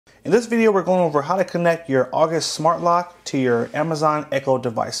In this video, we're going over how to connect your August smart lock to your Amazon Echo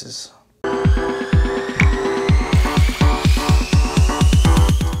devices.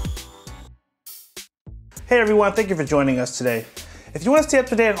 Hey everyone, thank you for joining us today. If you want to stay up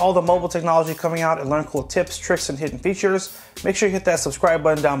to date on all the mobile technology coming out and learn cool tips, tricks, and hidden features, make sure you hit that subscribe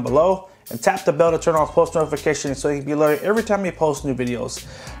button down below and tap the bell to turn on post notifications so you can be alerted every time we post new videos.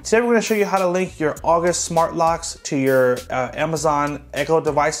 Today we're going to show you how to link your August smart locks to your Amazon Echo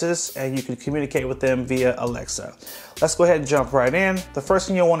devices, and you can communicate with them via Alexa. Let's go ahead and jump right in. The first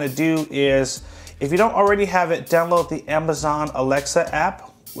thing you'll want to do is, if you don't already have it, download the Amazon Alexa app,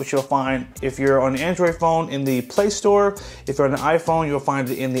 which you'll find if you're on an Android phone in the Play Store. If you're on an iPhone, you'll find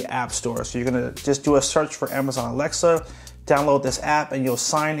it in the App Store. So you're gonna just do a search for Amazon Alexa, download this app, and you'll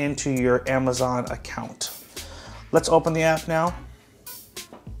sign into your Amazon account. Let's open the app now.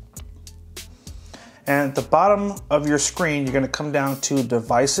 And at the bottom of your screen, you're gonna come down to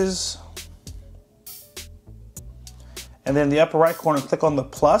Devices. And then in the upper right corner, click on the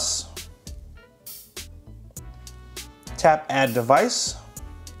plus. Tap Add Device.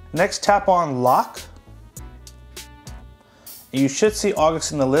 Next, tap on Lock. You should see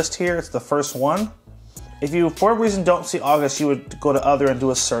August in the list here. It's the first one. If you, for whatever reason, don't see August, you would go to Other and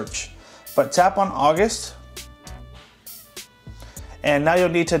do a search. But tap on August. And now you'll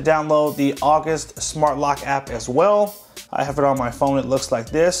need to download the August Smart Lock app as well. I have it on my phone. It looks like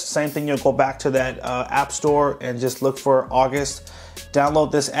this. Same thing, you'll go back to that App Store and just look for August. Download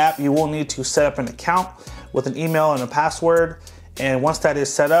this app. You will need to set up an account with an email and a password. And once that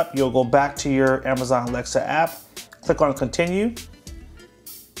is set up, you'll go back to your Amazon Alexa app, click on Continue,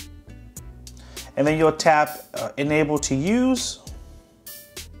 and then you'll tap Enable to Use.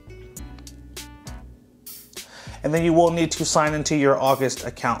 And then you will need to sign into your August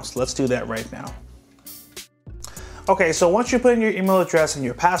account. So let's do that right now. Okay, so once you put in your email address and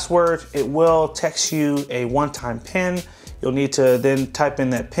your password, it will text you a one-time PIN. You'll need to then type in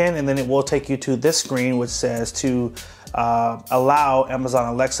that PIN, and then it will take you to this screen which says to allow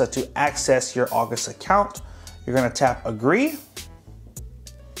Amazon Alexa to access your August account. You're going to tap Agree.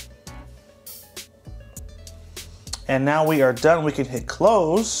 And now we are done. We can hit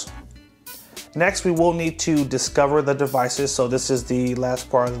Close. Next, we will need to discover the devices. So this is the last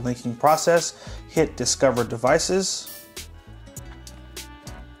part of the linking process. Hit Discover Devices.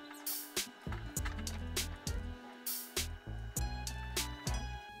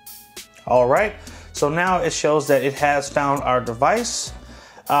 All right. So now it shows that it has found our device.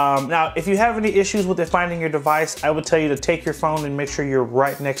 Now, if you have any issues with it finding your device, I would tell you to take your phone and make sure you're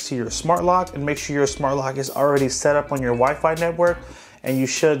right next to your smart lock, and make sure your smart lock is already set up on your Wi-Fi network, and you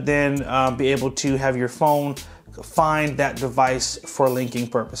should then be able to have your phone find that device for linking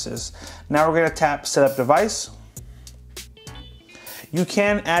purposes. Now we're gonna tap Set Up Device. You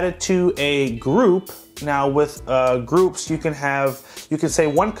can add it to a group. Now with groups, you can say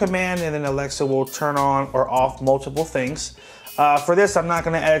one command and then Alexa will turn on or off multiple things. For this, I'm not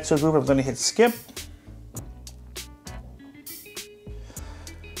gonna add it to a group. I'm gonna hit Skip.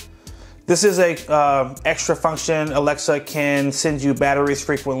 This is a extra function. Alexa can send you batteries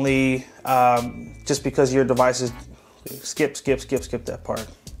frequently just because your device is, skip that part.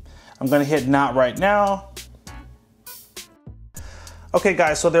 I'm gonna hit Not Right Now. Okay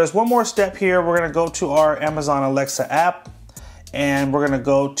guys, so there's one more step here. We're gonna go to our Amazon Alexa app and we're gonna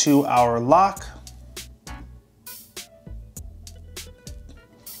go to our lock.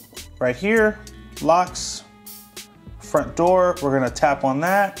 Right here, locks, front door, we're gonna tap on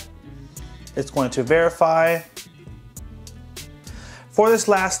that. It's going to verify. For this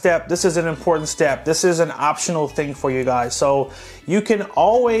last step, this is an important step. This is an optional thing for you guys. So you can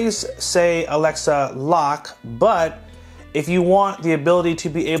always say Alexa lock, but if you want the ability to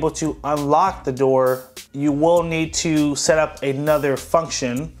be able to unlock the door, you will need to set up another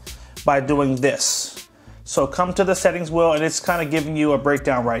function by doing this. So come to the settings wheel, and it's kind of giving you a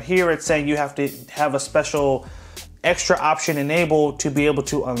breakdown right here. It's saying you have to have a special extra option enabled to be able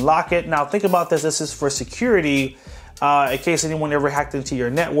to unlock it. Now think about this. This is for security in case anyone ever hacked into your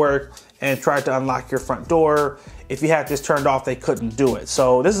network and tried to unlock your front door. If you had this turned off, they couldn't do it.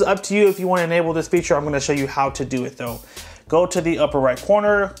 So this is up to you if you want to enable this feature. I'm going to show you how to do it though. Go to the upper right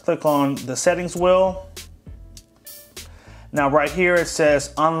corner, click on the settings wheel. Now right here it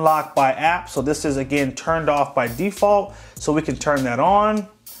says unlock by app. So this is again turned off by default. So we can turn that on.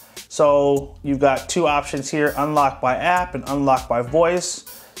 So you've got two options here, unlock by app and unlock by voice.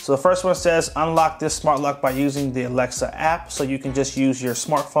 So the first one says unlock this smart lock by using the Alexa app. So you can just use your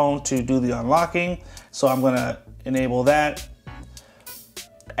smartphone to do the unlocking. So I'm gonna enable that.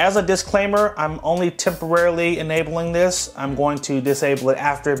 As a disclaimer, I'm only temporarily enabling this. I'm going to disable it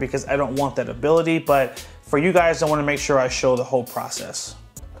after because I don't want that ability, but for you guys, I want to make sure I show the whole process.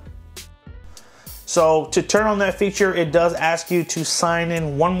 So to turn on that feature, it does ask you to sign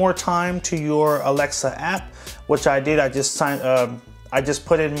in one more time to your Alexa app, which I did. I just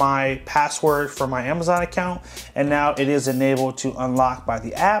put in my password for my Amazon account, and now it is enabled to unlock by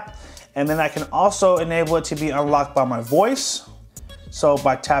the app. And then I can also enable it to be unlocked by my voice. So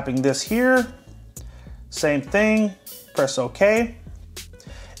by tapping this here, same thing, press OK.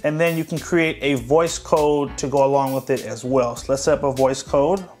 And then you can create a voice code to go along with it as well. So let's set up a voice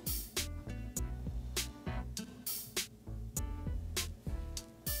code.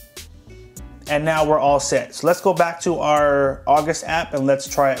 And now we're all set. So let's go back to our August app and let's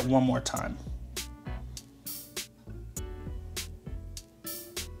try it one more time.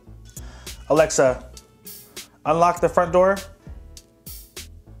 Alexa, unlock the front door.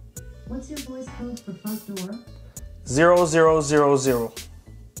 What's your voice code for front door? 0000.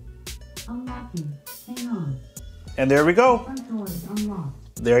 Unlocking. Hang on. And there we go. Front door is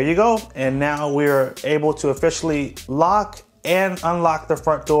unlocked. There you go. And now we're able to officially lock and unlock the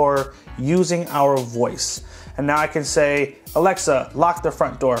front door using our voice. And now I can say, Alexa, lock the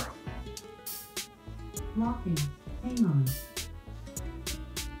front door. Locking. Hang on.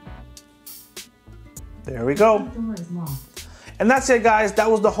 There we go. Front door is locked. And that's it, guys. That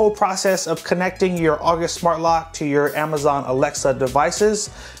was the whole process of connecting your August Smart Lock to your Amazon Alexa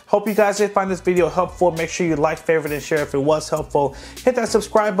devices. Hope you guys did find this video helpful. Make sure you like, favorite, and share if it was helpful. Hit that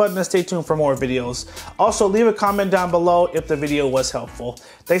subscribe button and stay tuned for more videos. Also, leave a comment down below if the video was helpful.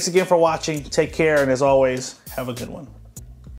 Thanks again for watching. Take care, and as always, have a good one.